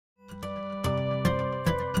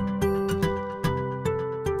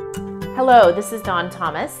Hello, this is Dawn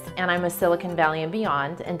Thomas, and I'm with Silicon Valley and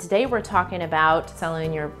Beyond, and today we're talking about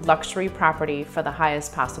selling your luxury property for the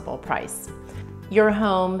highest possible price. Your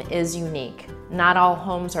home is unique. Not all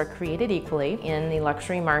homes are created equally in the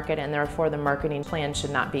luxury market, and therefore the marketing plan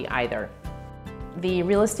should not be either. The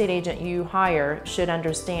real estate agent you hire should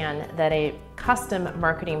understand that a custom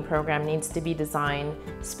marketing program needs to be designed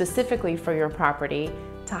specifically for your property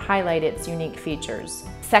to highlight its unique features.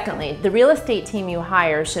 Secondly, the real estate team you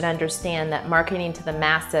hire should understand that marketing to the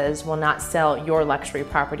masses will not sell your luxury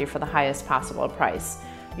property for the highest possible price.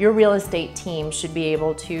 Your real estate team should be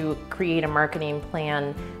able to create a marketing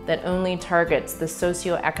plan that only targets the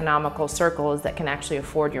socio-economical circles that can actually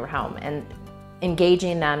afford your home, and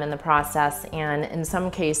engaging them in the process, and in some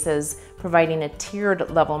cases providing a tiered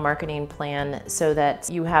level marketing plan so that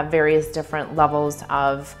you have various different levels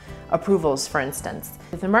of approvals, for instance.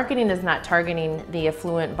 If the marketing is not targeting the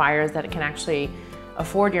affluent buyers that can actually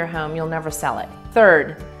afford your home, you'll never sell it.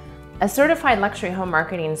 Third, a certified luxury home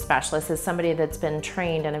marketing specialist is somebody that's been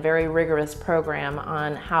trained in a very rigorous program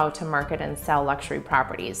on how to market and sell luxury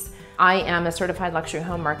properties. I am a certified luxury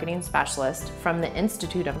home marketing specialist from the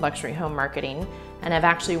Institute of Luxury Home Marketing, and I've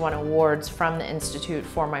actually won awards from the Institute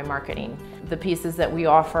for my marketing. The pieces that we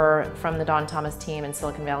offer from the Dawn Thomas team and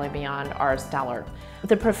Silicon Valley Beyond are stellar.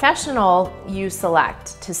 The professional you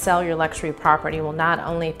select to sell your luxury property will not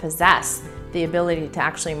only possess the ability to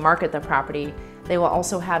actually market the property, they will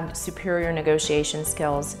also have superior negotiation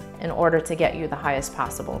skills in order to get you the highest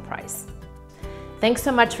possible price. Thanks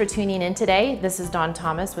so much for tuning in today. This is Dawn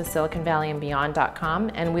Thomas with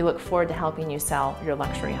SiliconValleyandBeyond.com, and we look forward to helping you sell your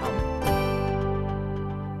luxury home.